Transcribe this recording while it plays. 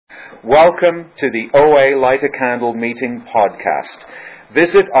Welcome to the OA Light a Candle Meeting podcast.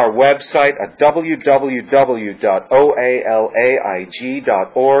 Visit our website at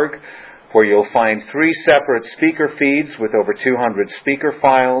www.oalaig.org, where you'll find 3 separate speaker feeds with over 200 speaker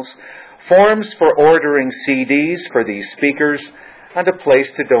files, forms for ordering CDs for these speakers, and a place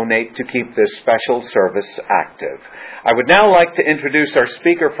to donate to keep this special service active. I would now like to introduce our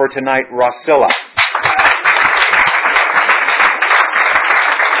speaker for tonight, Rossilla.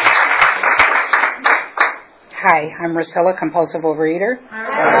 Hi, I'm Rossilla, compulsive overeater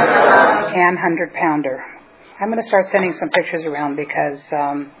and 100-pounder. I'm going to start sending some pictures around because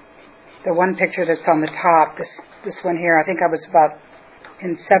the one picture that's on the top, this one here, I think I was about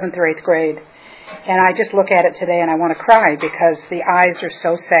in 7th or 8th grade. And I just look at it today and I want to cry because the eyes are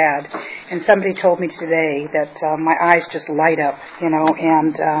so sad. And somebody told me today that my eyes just light up,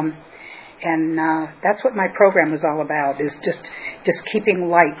 and that's what my program is all about, is just keeping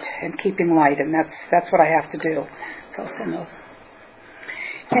light, and that's what I have to do. So I'll send those.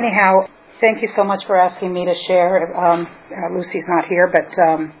 Anyhow, thank you so much for asking me to share. Lucy's not here, but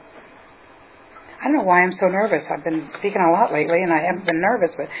I don't know why I'm so nervous. I've been speaking a lot lately, and I haven't been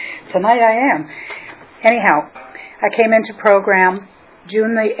nervous, but tonight I am. Anyhow, I came into program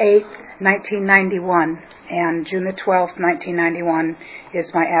June the 8th, 1991, and June the 12th, 1991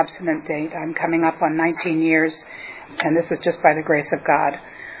 is my abstinent date. I'm coming up on 19 years, and this is just by the grace of God.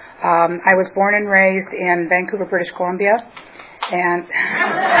 I was born and raised in Vancouver, British Columbia, and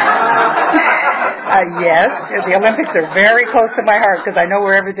yes, the Olympics are very close to my heart because I know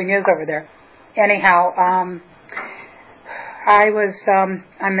where everything is over there. Anyhow,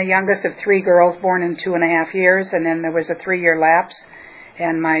 I'm the youngest of 3 girls born in 2.5 years, and then there was a 3-year lapse.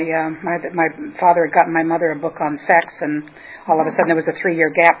 And my father had gotten my mother a book on sex, and all of a sudden there was a 3-year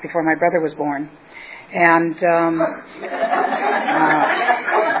gap before my brother was born. And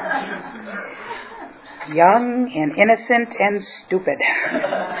young and innocent and stupid.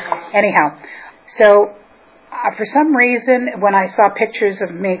 Anyhow, so for some reason, when I saw pictures of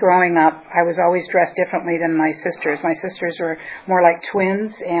me growing up, I was always dressed differently than my sisters. My sisters were more like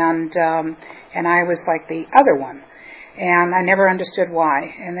twins, and I was like the other one. And I never understood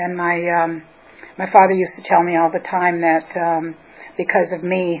why. And then my father used to tell me all the time that because of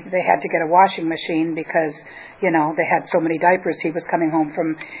me, they had to get a washing machine because, they had so many diapers. He was coming home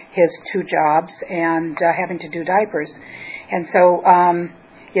from his 2 jobs and having to do diapers. And so,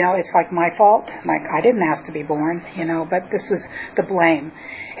 it's like my fault. Like, I didn't ask to be born, but this was the blame.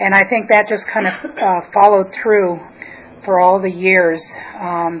 And I think that just kind of followed through for all the years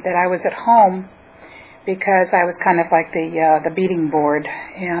that I was at home, because I was kind of like the beating board,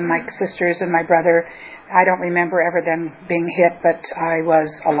 and my sisters and my brother, I don't remember ever them being hit, but I was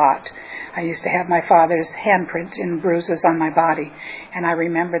a lot. I used to have my father's handprint in bruises on my body, and I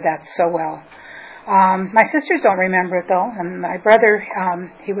remember that so well. My sisters don't remember it though, and my brother,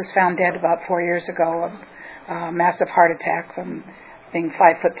 he was found dead about 4 years ago, a massive heart attack from being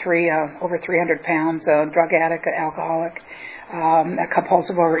 5'3", over 300 pounds, a drug addict, an alcoholic, a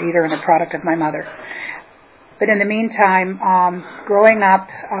compulsive overeater, and a product of my mother. But in the meantime, growing up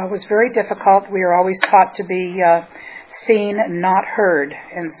was very difficult. We were always taught to be seen, not heard.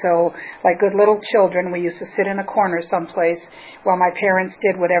 And so, like good little children, we used to sit in a corner someplace while my parents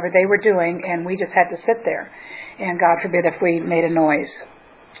did whatever they were doing, and we just had to sit there. And God forbid if we made a noise.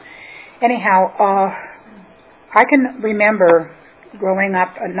 Anyhow, I can remember growing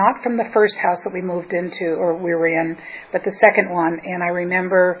up, not from the first house that we moved into or we were in, but the second one. And I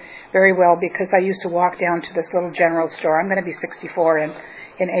remember very well because I used to walk down to this little general store. I'm going to be 64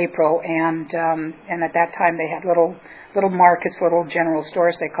 in April, and at that time they had little markets, little general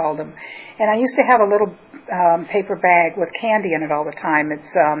stores they called them. And I used to have a little paper bag with candy in it all the time.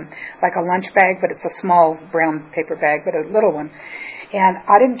 It's like a lunch bag, but it's a small brown paper bag, but a little one. And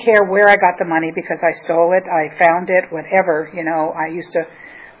I didn't care where I got the money because I stole it, I found it, whatever, I used to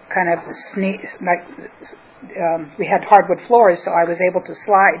kind of sneak, we had hardwood floors, so I was able to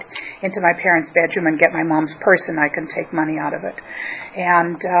slide into my parents' bedroom and get my mom's purse, and I can take money out of it.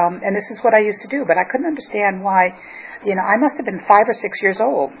 And this is what I used to do, but I couldn't understand why, I must have been 5 or 6 years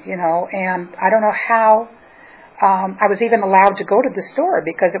old, and I don't know how I was even allowed to go to the store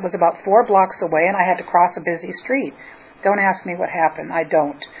because it was about 4 blocks away and I had to cross a busy street. Don't ask me what happened. I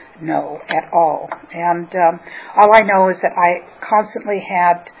don't know at all. And all I know is that I constantly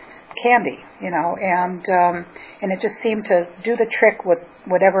had candy, and it just seemed to do the trick with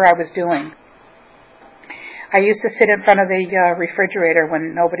whatever I was doing. I used to sit in front of the refrigerator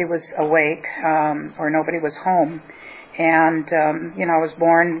when nobody was awake or nobody was home. And, I was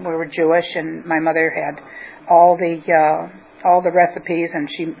born, we were Jewish, and my mother had all the all the recipes, and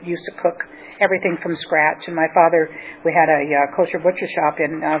she used to cook everything from scratch. And my father, we had a kosher butcher shop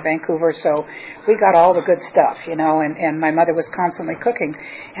in Vancouver, so we got all the good stuff, and my mother was constantly cooking.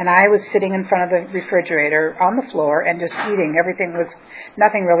 And I was sitting in front of the refrigerator on the floor and just eating.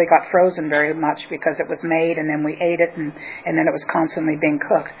 Nothing really got frozen very much because it was made, and then we ate it, and then it was constantly being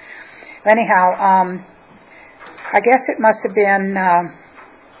cooked. Anyhow, I guess it must have been,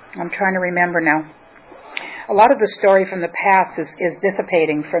 I'm trying to remember now. A lot of the story from the past is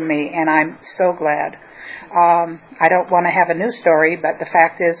dissipating from me, and I'm so glad. I don't want to have a new story, but the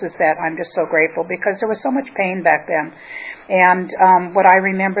fact is that I'm just so grateful because there was so much pain back then. And what I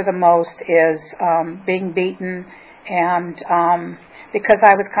remember the most is being beaten, and because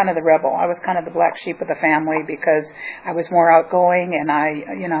I was kind of the rebel. I was kind of the black sheep of the family because I was more outgoing, and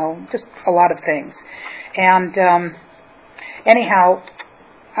just a lot of things. And anyhow,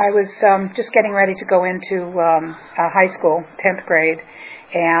 I was just getting ready to go into high school, 10th grade,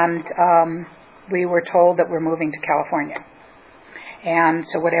 and we were told that we're moving to California. And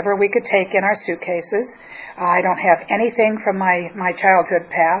so whatever we could take in our suitcases, I don't have anything from my childhood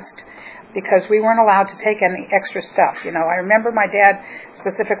past because we weren't allowed to take any extra stuff. I remember my dad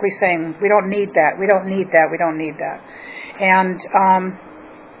specifically saying, we don't need that, we don't need that, we don't need that. And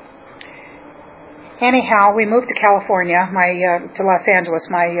anyhow, we moved to California, to Los Angeles.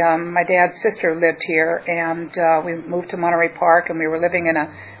 My dad's sister lived here, and we moved to Monterey Park, and we were living in a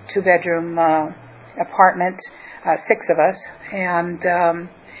 2-bedroom apartment, 6 of us, and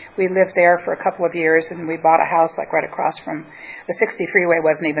we lived there for a couple of years, and we bought a house right across from the 60 freeway.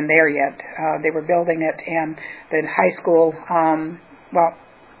 Wasn't even there yet. They were building it, and the high school,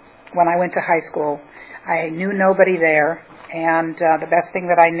 when I went to high school, I knew nobody there. And the best thing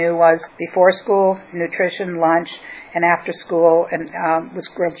that I knew was before school, nutrition, lunch, and after school, and was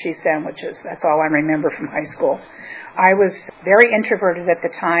grilled cheese sandwiches. That's all I remember from high school. I was very introverted at the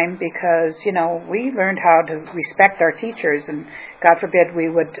time because, we learned how to respect our teachers, and God forbid we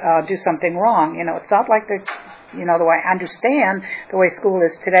would do something wrong. It's not like the way I understand the way school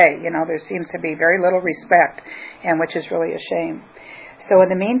is today. There seems to be very little respect, and which is really a shame. So in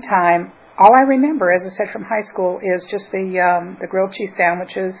the meantime, all I remember, as I said, from high school is just the grilled cheese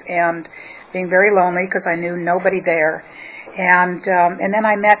sandwiches and being very lonely because I knew nobody there. And then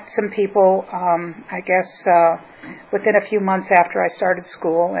I met some people, I guess, within a few months after I started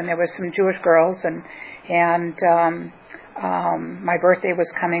school, and there was some Jewish girls, and my birthday was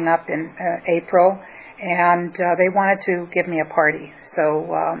coming up in April, and they wanted to give me a party. So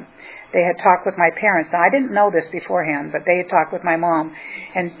they had talked with my parents. Now, I didn't know this beforehand, but they had talked with my mom,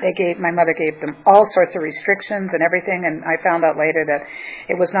 and my mother gave them all sorts of restrictions and everything, and I found out later that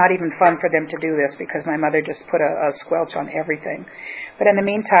it was not even fun for them to do this because my mother just put a squelch on everything. But in the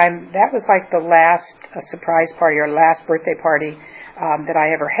meantime, that was like the last surprise party or last birthday party that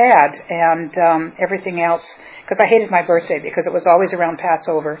I ever had, and everything else, because I hated my birthday because it was always around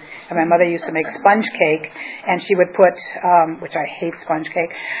Passover, and my mother used to make sponge cake, and she would put, which I hate sponge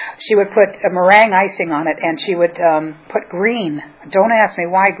cake, she would put a meringue icing on it, and she would put green, don't ask me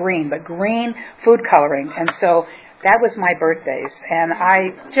why green, but green food coloring, and so that was my birthdays, and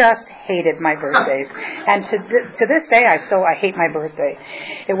I just hated my birthdays. And to this day, I hate my birthday.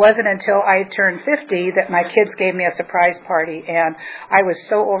 It wasn't until I turned 50 that my kids gave me a surprise party, and I was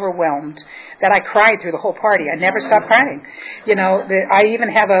so overwhelmed that I cried through the whole party. I never stopped crying. I even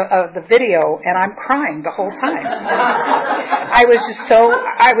have the video, and I'm crying the whole time. I was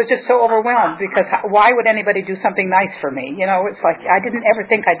just so overwhelmed because why would anybody do something nice for me? It's like I didn't ever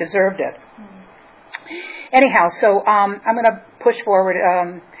think I deserved it. Anyhow, so I'm going to push forward.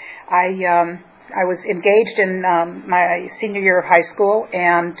 I was engaged in my senior year of high school,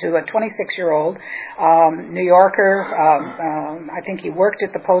 and to a 26-year-old New Yorker. I think he worked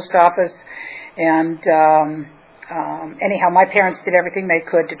at the post office, and anyhow, my parents did everything they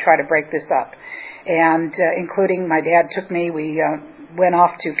could to try to break this up, and including my dad took me. We went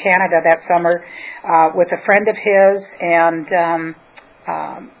off to Canada that summer with a friend of his, and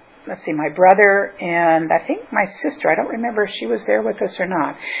my brother, and I think my sister. I don't remember if she was there with us or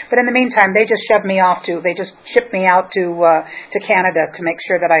not. But in the meantime, they just shipped me out to Canada to make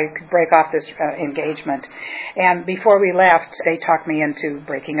sure that I could break off this engagement. And before we left, they talked me into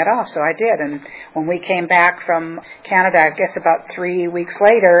breaking it off, so I did. And when we came back from Canada, I guess about 3 weeks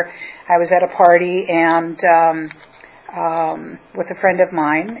later, I was at a party, and with a friend of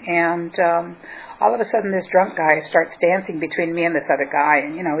mine, and all of a sudden this drunk guy starts dancing between me and this other guy,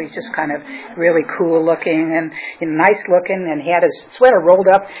 and he's just kind of really cool looking and nice looking, and he had his sweater rolled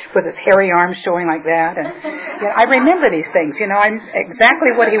up with his hairy arms showing like that, and I remember these things. I'm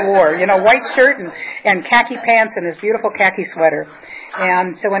exactly what he wore, white shirt and khaki pants and his beautiful khaki sweater.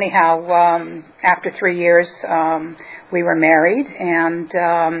 And so anyhow, after 3 years, we were married, and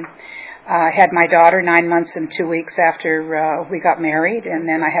had my daughter 9 months and 2 weeks after we got married, and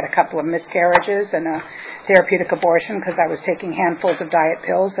then I had a couple of miscarriages and a therapeutic abortion because I was taking handfuls of diet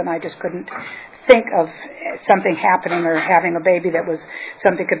pills, and I just couldn't think of something happening or having a baby that was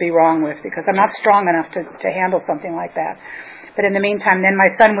something could be wrong with, because I'm not strong enough to handle something like that. But in the meantime, then my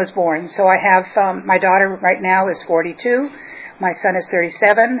son was born. So I have my daughter right now is 42. My son is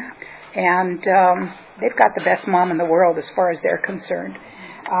 37, and they've got the best mom in the world as far as they're concerned.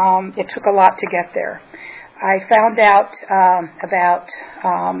 It took a lot to get there. I found out about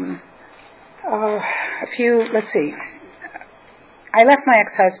I left my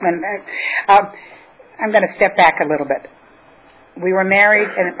ex-husband. I'm going to step back a little bit. We were married,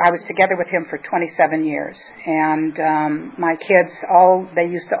 and I was together with him for 27 years. And my kids, they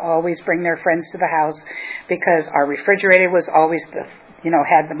used to always bring their friends to the house because our refrigerator was always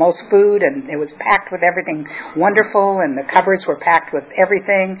had the most food, and it was packed with everything wonderful, and the cupboards were packed with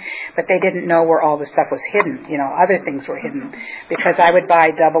everything, but they didn't know where all the stuff was hidden. Other things were hidden, because I would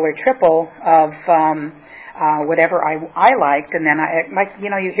buy double or triple of whatever I liked, and then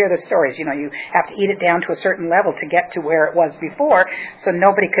you hear the stories, you have to eat it down to a certain level to get to where it was before, so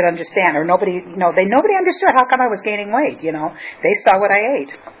nobody could understand, or nobody understood how come I was gaining weight. They saw what I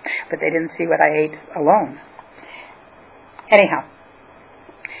ate, but they didn't see what I ate alone. Anyhow,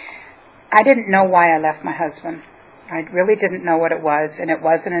 I didn't know why I left my husband. I really didn't know what it was, and it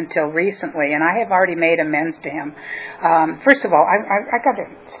wasn't until recently, and I have already made amends to him. First of all, I got to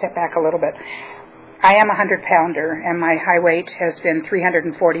step back a little bit. I am a 100-pounder, and my high weight has been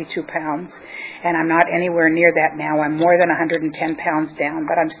 342 pounds, and I'm not anywhere near that now. I'm more than 110 pounds down,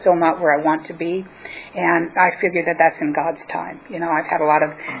 but I'm still not where I want to be, and I figure that that's in God's time. I've had a lot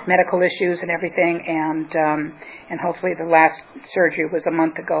of medical issues and everything, and hopefully the last surgery was a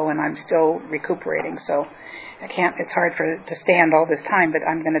month ago, and I'm still recuperating, so it's hard to stand all this time, but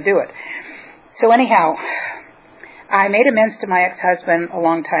I'm going to do it. So anyhow, I made amends to my ex-husband a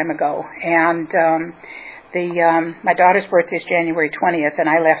long time ago, and my daughter's birthday is January 20th, and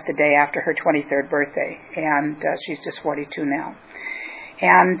I left the day after her 23rd birthday, and she's just 42 now.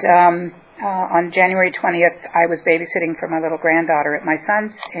 And on January 20th, I was babysitting for my little granddaughter at my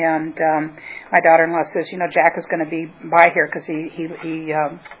son's, and my daughter-in-law says, Jack is going to be by here because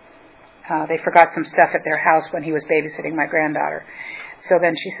they forgot some stuff at their house when he was babysitting my granddaughter. So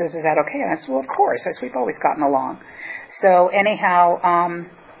then she says, is that okay? And I said, well, of course. I said, we've always gotten along. So anyhow,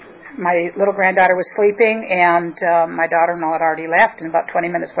 my little granddaughter was sleeping, and my daughter-in-law had already left, and about 20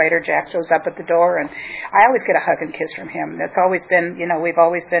 minutes later, Jack shows up at the door, and I always get a hug and kiss from him. That's always been, we've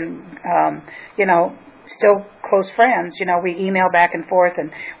always been, still close friends. We email back and forth,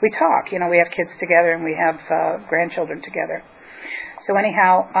 and we talk. We have kids together, and we have grandchildren together. So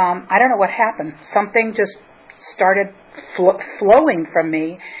anyhow, I don't know what happened. Something just started flowing from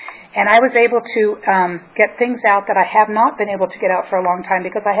me, and I was able to get things out that I have not been able to get out for a long time,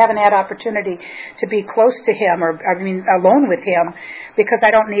 because I haven't had opportunity to be close to him, alone with him, because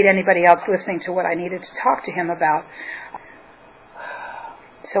I don't need anybody else listening to what I needed to talk to him about.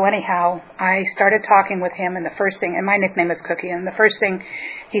 So anyhow, I started talking with him, and the first thing, and my nickname is Cookie, and the first thing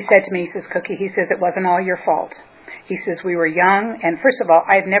he said to me, he says, Cookie, he says, it wasn't all your fault. He says, we were young, and first of all,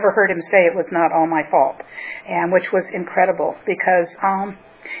 I've never heard him say it was not all my fault, and which was incredible, because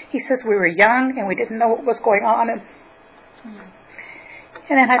he says we were young, and we didn't know what was going on, and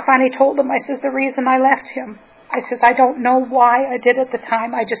then I finally told him, I says, the reason I left him, I says, I don't know why I did at the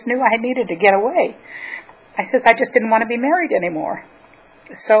time, I just knew I needed to get away. I says, I just didn't want to be married anymore.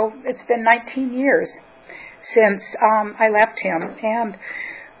 So it's been 19 years since I left him, and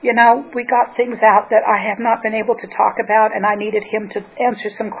we got things out that I have not been able to talk about, and I needed him to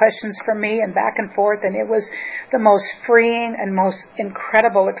answer some questions for me, and back and forth, and it was the most freeing and most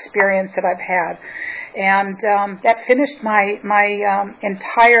incredible experience that I've had. And that finished my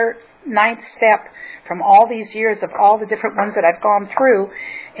entire 9th step from all these years of all the different ones that I've gone through,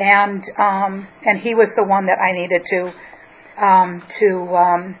 and he was the one that I needed to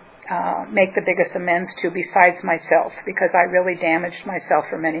make the biggest amends to, besides myself, because I really damaged myself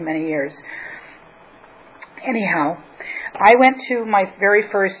for many, many years. Anyhow, I went to my very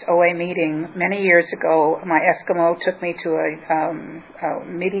first OA meeting many years ago. My Eskimo took me to a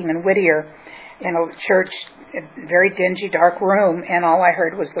meeting in Whittier, in a church, a very dingy, dark room, and all I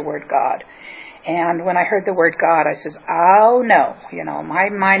heard was the word God. And when I heard the word God, I says, oh no, my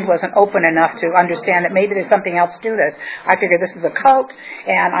mind wasn't open enough to understand that maybe there's something else to this. I figured this is a cult,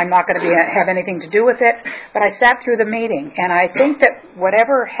 and I'm not going to have anything to do with it. But I sat through the meeting, and I think that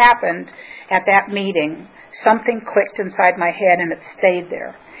whatever happened at that meeting, something clicked inside my head, and it stayed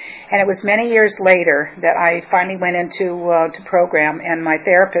there. And it was many years later that I finally went into to program, and my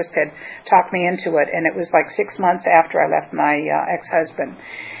therapist had talked me into it, and it was like 6 months after I left my ex-husband.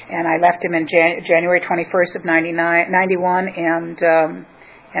 And I left him in January 21st of 91,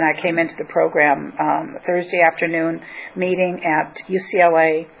 and I came into the program Thursday afternoon meeting at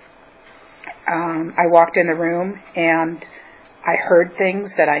UCLA. I walked in the room, and I heard things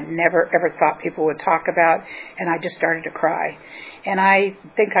that I never ever thought people would talk about, and I just started to cry. And I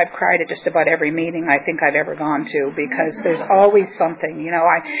think I've cried at just about every meeting I think I've ever gone to, because there's always something.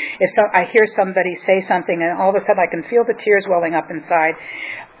 I hear somebody say something, and all of a sudden I can feel the tears welling up inside,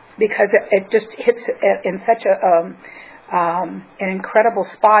 because it just hits in such an incredible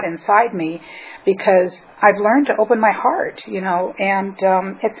spot inside me, because I've learned to open my heart, and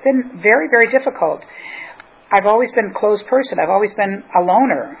it's been very, very difficult. I've always been a closed person. I've always been a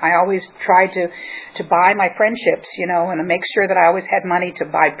loner. I always tried to buy my friendships, and to make sure that I always had money to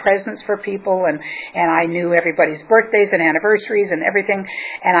buy presents for people, and I knew everybody's birthdays and anniversaries and everything,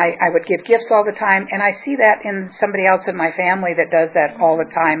 and I would give gifts all the time, and I see that in somebody else in my family that does that all the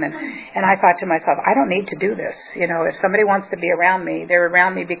time, and I thought to myself, I don't need to do this. If somebody wants to be around me, they're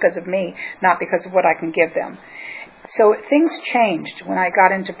around me because of me, not because of what I can give them. So things changed when I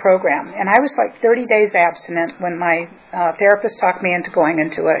got into program, and I was like 30 days abstinent when my therapist talked me into going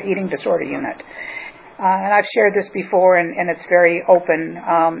into an eating disorder unit. And I've shared this before, and it's very open.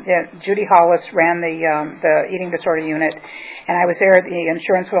 Judy Hollis ran the eating disorder unit, and I was there. The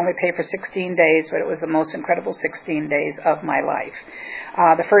insurance would only pay for 16 days, but it was the most incredible 16 days of my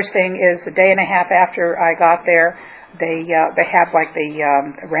life. The first thing is the day and a half after I got there, they have like the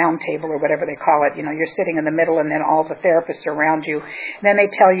round table or whatever they call it. You're sitting in the middle, and then all the therapists are around you. And then they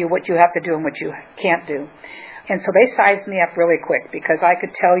tell you what you have to do and what you can't do. And so they sized me up really quick, because I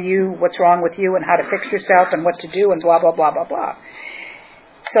could tell you what's wrong with you and how to fix yourself and what to do and blah, blah, blah, blah, blah.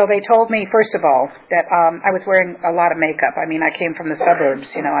 So they told me, first of all, that I was wearing a lot of makeup. I mean, I came from the suburbs.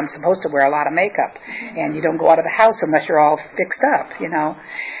 I'm supposed to wear a lot of makeup. And you don't go out of the house unless you're all fixed up,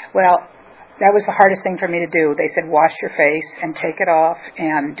 Well, that was the hardest thing for me to do. They said, wash your face and take it off,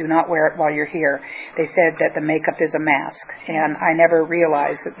 and do not wear it while you're here. They said that the makeup is a mask, and I never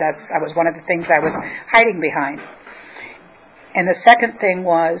realized that I was one of the things I was hiding behind. And the second thing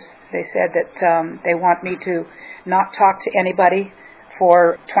was, they said that they want me to not talk to anybody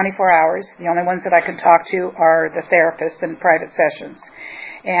for 24 hours. The only ones that I can talk to are the therapists in private sessions.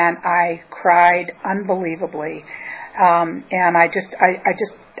 And I cried unbelievably. And I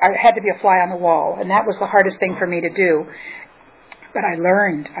had to be a fly on the wall, and that was the hardest thing for me to do. But I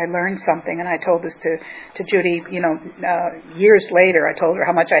learned something, and I told this to Judy, years later. I told her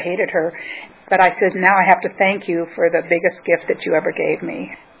how much I hated her, but I said, now I have to thank you for the biggest gift that you ever gave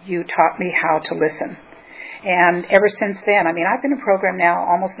me. You taught me how to listen. And ever since then, I've been in program now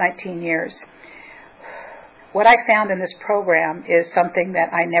almost 19 years. What I found in this program is something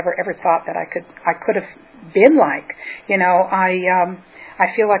that I never ever thought that I could have been like. I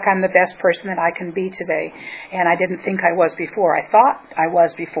feel like I'm the best person that I can be today, and I didn't think I was before. I thought I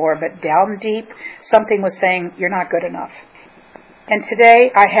was before, but down deep, something was saying, you're not good enough. And today,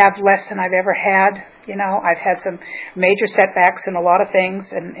 I have less than I've ever had. I've had some major setbacks in a lot of things,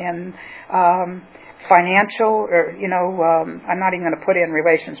 and financial, or, I'm not even going to put in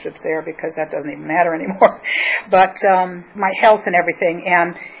relationships there, because that doesn't even matter anymore. But my health and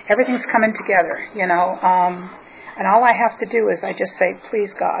everything's coming together, and all I have to do is I just say,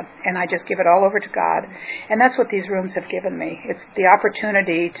 please, God, and I just give it all over to God. And that's what these rooms have given me. It's the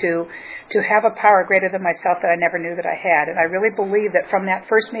opportunity to have a power greater than myself that I never knew that I had. And I really believe that from that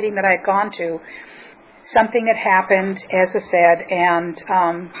first meeting that I had gone to, something had happened, as I said, and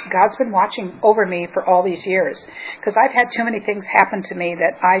God's been watching over me for all these years, because I've had too many things happen to me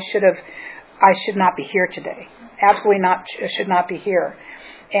that I should not be here today. Absolutely not, should not be here.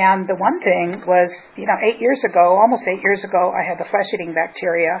 And the one thing was, 8 years ago, almost 8 years ago, I had the flesh-eating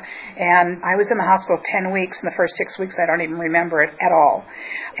bacteria, and I was in the hospital 10 weeks. In the first 6 weeks, I don't even remember it at all.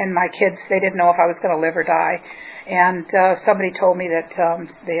 And my kids, they didn't know if I was going to live or die. And somebody told me that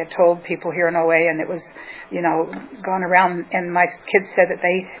they had told people here in OA, and it was, gone around, and my kids said that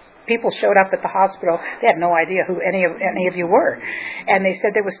they people showed up at the hospital. They had no idea who any of you were. And they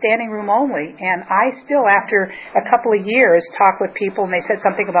said there was standing room only. And I still, after a couple of years, talked with people, and they said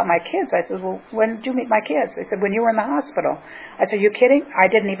something about my kids. I said, well, when did you meet my kids? They said, when you were in the hospital. I said, are you kidding? I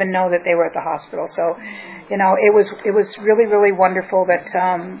didn't even know that they were at the hospital. So, it was really, really wonderful that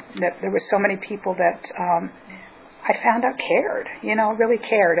there were so many people that I found out cared, really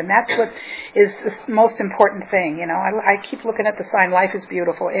cared. And that's what is the most important thing, I keep looking at the sign, life is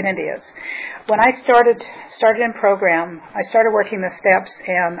beautiful, and it is. When I started in program, I started working the steps,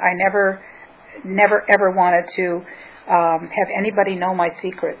 and I never ever wanted to have anybody know my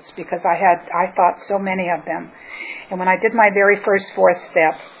secrets, because I thought so many of them. And when I did my very first fourth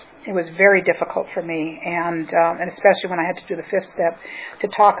step, it was very difficult for me, and especially when I had to do the fifth step, to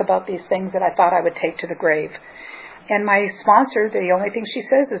talk about these things that I thought I would take to the grave. And my sponsor, the only thing she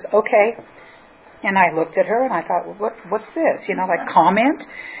says is, okay. And I looked at her and I thought, well, what's this? Like comment?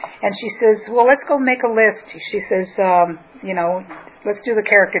 And she says, well, let's go make a list. She says, let's do the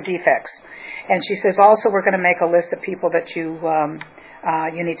character defects. And she says, also, we're going to make a list of people that you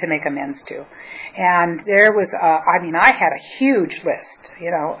need to make amends to. And there was, I had a huge list,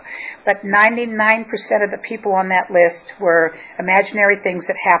 but 99% of the people on that list were imaginary things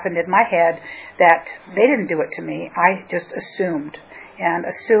that happened in my head that they didn't do it to me. I just assumed. And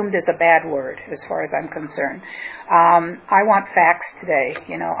assumed is a bad word as far as I'm concerned. I want facts today.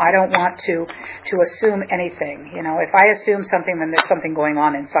 I don't want to assume anything. If I assume something, then there's something going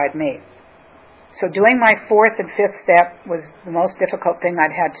on inside me. So doing my fourth and fifth step was the most difficult thing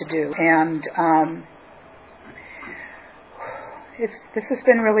I'd had to do. And this has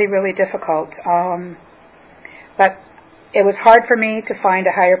been really, really difficult. But it was hard for me to find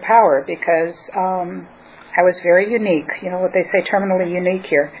a higher power, because I was very unique. What they say, terminally unique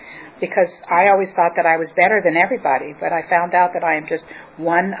here. Because I always thought that I was better than everybody, but I found out that I am just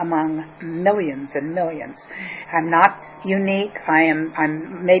one among millions and millions. I'm not unique.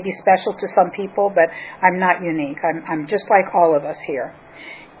 I'm maybe special to some people, but I'm not unique. I'm just like all of us here.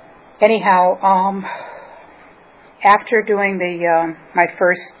 Anyhow, after doing my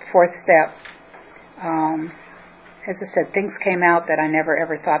fourth step, as I said, things came out that I never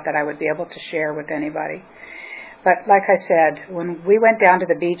ever thought that I would be able to share with anybody. But like I said, when we went down to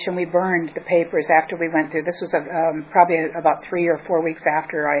the beach and we burned the papers after we went through, this was probably about 3 or 4 weeks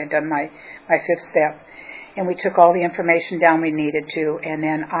after I had done my fifth step, and we took all the information down we needed to, and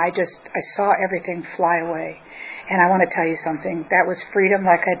then I saw everything fly away. And I want to tell you something, that was freedom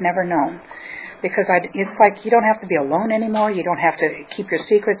like I'd never known. Because it's like you don't have to be alone anymore, you don't have to keep your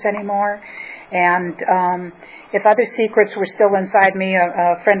secrets anymore. And if other secrets were still inside me,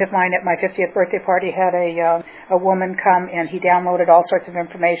 a friend of mine at my 50th birthday party had a woman come, and he downloaded all sorts of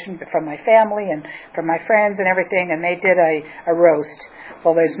information from my family and from my friends and everything, and they did a roast.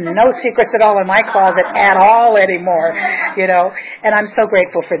 Well, there's no secrets at all in my closet at all anymore, and I'm so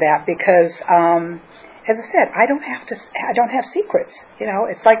grateful for that, because as I said, I don't have secrets.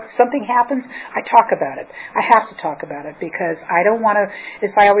 It's like something happens, I talk about it. I have to talk about it, because I don't want to,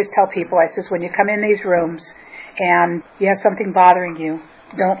 as I always tell people, I says, when you come in these rooms and you have something bothering you,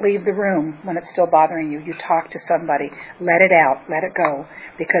 don't leave the room when it's still bothering you. You talk to somebody. Let it out. Let it go.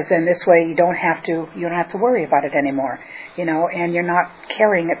 Because then this way you don't have to worry about it anymore. And you're not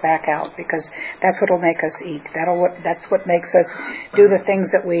carrying it back out, because that's what'll make us eat. That's what makes us do the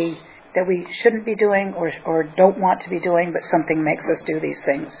things that we shouldn't be doing or don't want to be doing, but something makes us do these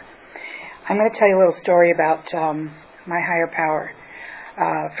things. I'm going to tell you a little story about my higher power.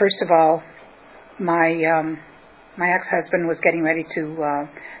 First of all, my ex-husband was getting ready to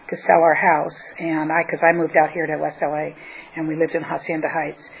sell our house, and because I moved out here to West LA, and we lived in Hacienda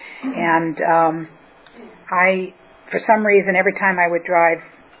Heights, and for some reason, every time I would drive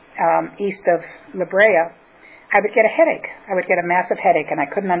east of La Brea, I would get a headache. I would get a massive headache, and I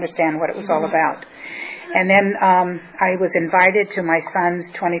couldn't understand what it was all about. And then I was invited to my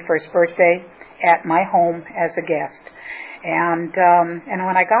son's 21st birthday at my home as a guest. And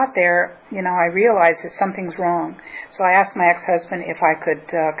when I got there, I realized that something's wrong. So I asked my ex-husband if I could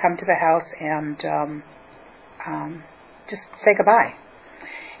come to the house and just say goodbye.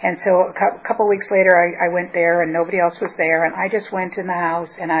 And so a couple of weeks later, I went there, and nobody else was there, and I just went in the house,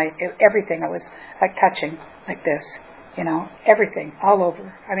 and everything, it was like touching, like this, everything, all over.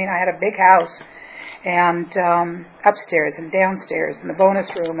 I mean, I had a big house, and upstairs and downstairs, and the bonus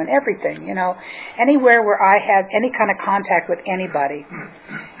room, and everything, anywhere where I had any kind of contact with anybody.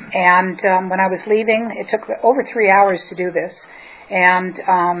 And when I was leaving, it took over 3 hours to do this. And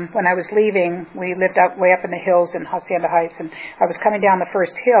when I was leaving, we lived way up in the hills in Hacienda Heights, and I was coming down the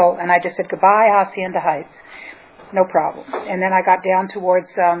first hill, and I just said, goodbye, Hacienda Heights. no problem. And then I got down towards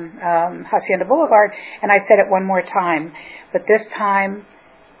Hacienda Boulevard, and I said it one more time. But this time,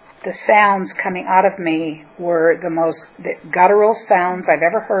 the sounds coming out of me were the most guttural sounds I've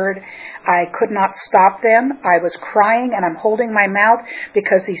ever heard. I could not stop them. I was crying, and I'm holding my mouth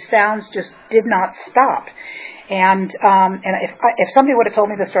because these sounds just did not stop. And if somebody would have told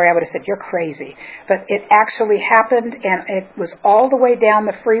me the story, I would have said, "You're crazy." But it actually happened, and it was all the way down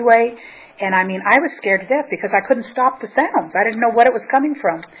the freeway. And I mean, I was scared to death because I couldn't stop the sounds. I didn't know what it was coming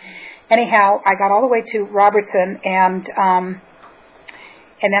from. Anyhow, I got all the way to Robertson, and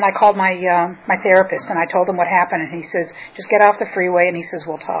then I called my therapist, and I told him what happened, and he says, "Just get off the freeway," and he says,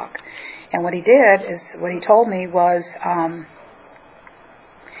 "We'll talk." And what he did is, what he told me was,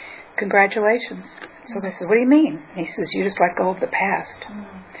 "Congratulations." So I said, "What do you mean?" And he says, "You just let go of the past."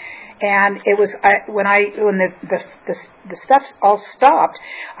 And it was when the stuff all stopped,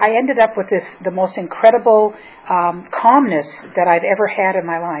 I ended up with the most incredible calmness that I've ever had in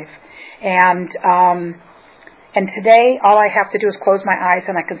my life, and today, all I have to do is close my eyes,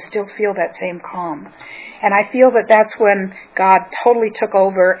 and I can still feel that same calm. And I feel that that's when God totally took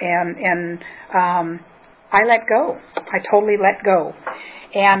over, and I let go. I totally let go.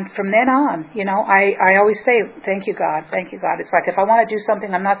 And from then on, I always say, "Thank you, God. Thank you, God." It's like if I want to do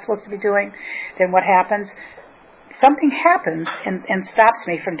something I'm not supposed to be doing, then what happens? Something happens and stops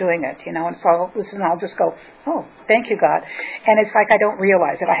me from doing it, and so I'll just go, "Oh, thank you, God." And it's like I don't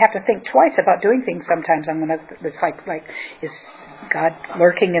realize it. I have to think twice about doing things sometimes. It's like, is God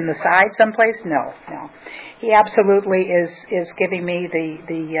lurking in the side someplace? No. He absolutely is giving me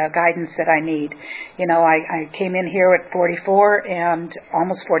the guidance that I need. I came in here at 44 and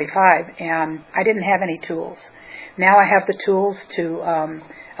almost 45, and I didn't have any tools. Now I have the tools to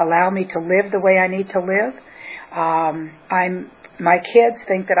allow me to live the way I need to live. My kids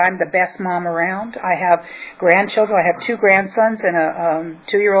think that I'm the best mom around. I have grandchildren. I have 2 grandsons and a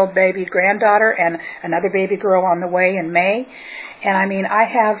 2-year-old baby granddaughter and another baby girl on the way in May. And I mean, I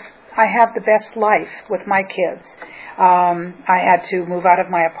have the best life with my kids. I had to move out of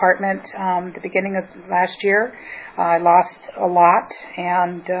my apartment the beginning of last year. I lost a lot,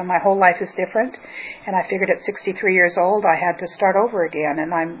 and my whole life is different. And I figured at 63 years old, I had to start over again.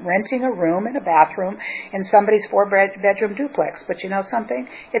 And I'm renting a room and a bathroom in somebody's 4-bedroom duplex. But you know something?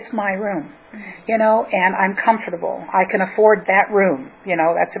 It's my room, and I'm comfortable. I can afford that room,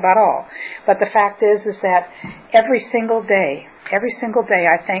 that's about all. But the fact is that every single day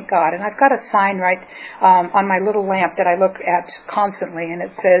I thank God. And I've got a sign right on my little lamp that I look at constantly, and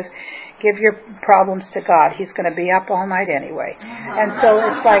it says, "Give your problems to God. He's going to be up all night anyway." And so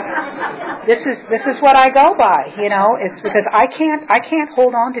it's like, this is what I go by, It's because I can't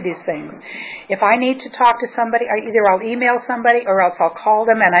hold on to these things. If I need to talk to somebody, either I'll email somebody or else I'll call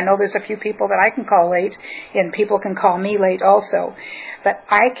them. And I know there's a few people that I can call late, and people can call me late also. But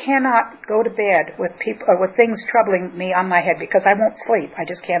I cannot go to bed with with things troubling me on my head because I won't sleep. I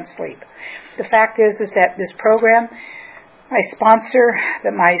just can't sleep. The fact is that this program, I sponsor,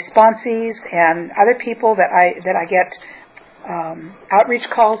 that my sponsees and other people that I get outreach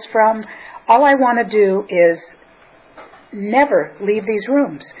calls from, all I want to do is never leave these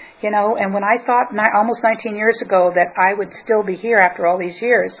rooms, And when I thought almost 19 years ago that I would still be here after all these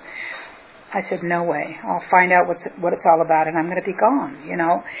years, I said, no way. I'll find out what it's all about, and I'm going to be gone,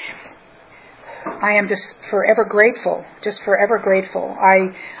 I am just forever grateful.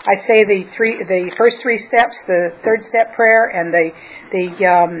 I say the first 3 steps, the 3rd step prayer, and the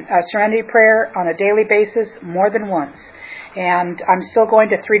serenity prayer on a daily basis more than once. And I'm still going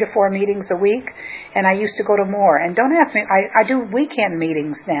to 3 to 4 meetings a week, and I used to go to more. And don't ask me, I do weekend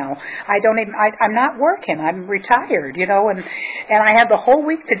meetings now. I'm not working. I'm retired, and I have the whole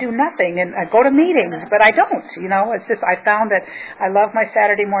week to do nothing, and I go to meetings, but I don't, It's just, I found that I love my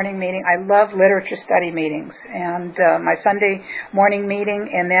Saturday morning meeting. I love literature study meetings, and my Sunday morning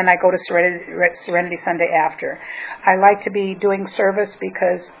meeting, and then I go to Serenity Sunday after. I like to be doing service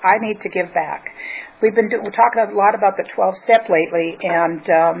because I need to give back. We're talking a lot about the 12-step lately, and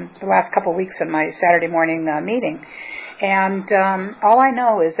the last couple of weeks in my Saturday morning meeting. And all I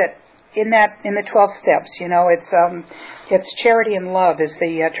know is that in the 12 steps, it's charity and love is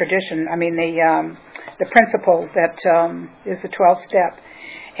the tradition. I mean, the principle that is the 12th step.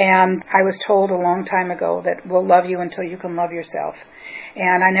 And I was told a long time ago that we'll love you until you can love yourself.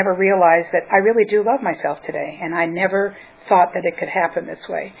 And I never realized that I really do love myself today, and I never thought that it could happen this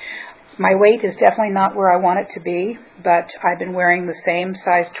way. My weight is definitely not where I want it to be, but I've been wearing the same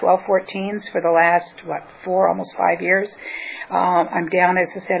size 12, 14s for the last, 4, almost 5 years. I'm down, as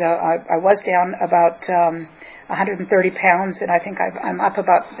I said, I was down about 130 pounds, and I think I'm up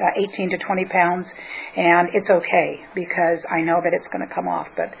about 18 to 20 pounds, and it's okay because I know that it's going to come off.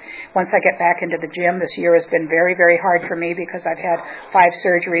 But once I get back into the gym, this year has been very, very hard for me because I've had 5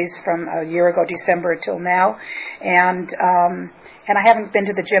 surgeries from a year ago, December, till now, and I haven't been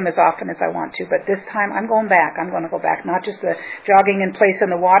to the gym as often as I want to, but this time I'm going back. I'm going to go back, not just the jogging in place in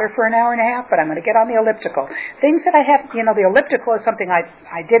the water for an hour and a half, but I'm going to get on the elliptical. Things that I have, the elliptical is something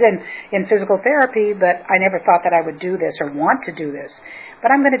I did in physical therapy, but I never thought that I would do this or want to do this.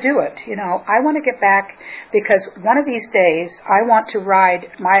 But I'm going to do it. I want to get back because one of these days I want to ride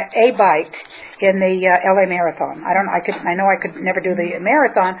a bike in the LA Marathon. I know I could never do the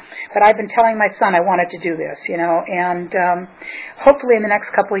marathon, but I've been telling my son I wanted to do this, and hopefully in the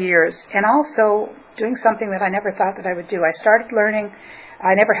next couple of years. And also doing something that I never thought that I would do. I started learning.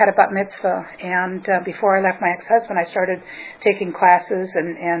 I never had a bat mitzvah, and before I left my ex-husband, I started taking classes,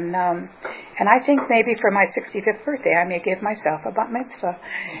 and I think maybe for my 65th birthday, I may give myself a bat mitzvah.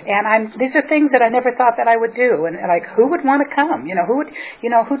 And these are things that I never thought that I would do, and like, who would want to come?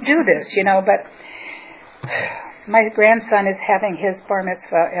 Who'd do this? But my grandson is having his bar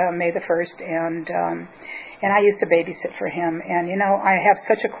mitzvah May the 1st, and I used to babysit for him, and I have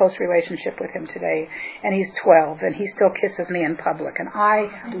such a close relationship with him today, and he's 12, and he still kisses me in public, and I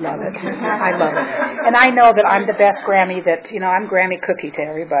love it. I love it. And I know that I'm the best Grammy I'm Grammy Cookie to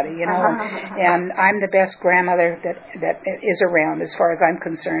everybody, and I'm the best grandmother that is around as far as I'm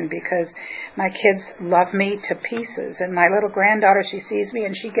concerned, because my kids love me to pieces, and my little granddaughter, she sees me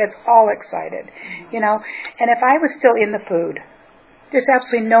and she gets all excited, and if I was still in the food, there's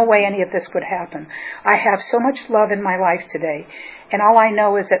absolutely no way any of this would happen. I have so much love in my life today, and all I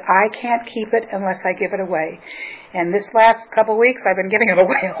know is that I can't keep it unless I give it away. And this last couple of weeks, I've been giving it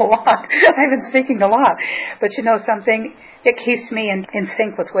away a lot. I've been speaking a lot. But something, it keeps me in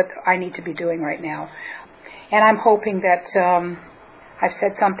sync with what I need to be doing right now. And I'm hoping that I've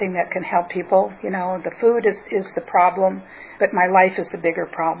said something that can help people. The food is the problem, but my life is the bigger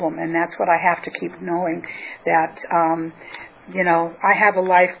problem, and that's what I have to keep knowing, that I have a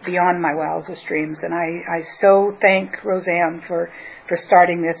life beyond my wildest dreams, and I so thank Roseanne for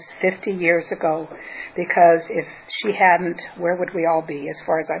starting this 50 years ago, because if she hadn't, where would we all be? As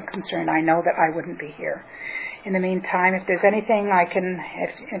far as I'm concerned, I know that I wouldn't be here. In the meantime, if there's anything I can,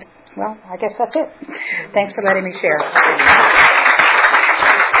 well, I guess that's it. Thanks for letting me share.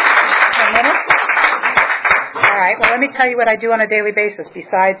 10 minutes? All right. Well, let me tell you what I do on a daily basis.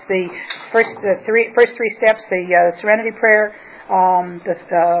 Besides the first three steps, the Serenity Prayer,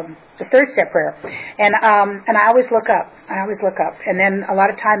 the third step prayer, and I always look up. And then a lot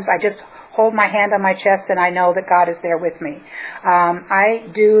of times I just hold my hand on my chest, and I know that God is there with me. I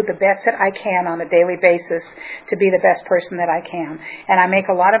do the best that I can on a daily basis to be the best person that I can. And I make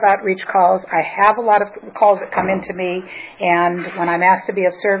a lot of outreach calls. I have a lot of calls that come into me, and when I'm asked to be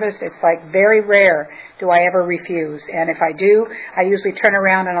of service, it's like very rare do I ever refuse. And if I do, I usually turn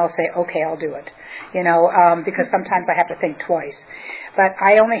around and I'll say, okay, I'll do it. Because sometimes I have to think twice. But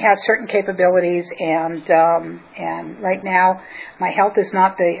I only have certain capabilities, and right now my health is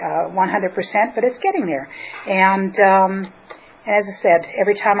not the 100%, but it's getting there. And as I said,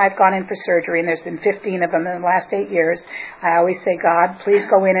 every time I've gone in for surgery, and there's been 15 of them in the last 8 years, I always say, God, please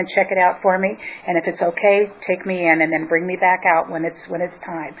go in and check it out for me, and if it's okay, take me in, and then bring me back out when it's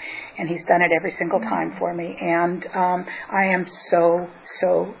time. And He's done it every single time for me, and I am so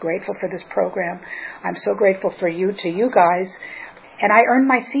grateful for this program. I'm so grateful to you guys. And I earned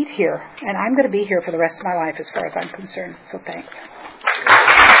my seat here, and I'm going to be here for the rest of my life as far as I'm concerned. So thanks.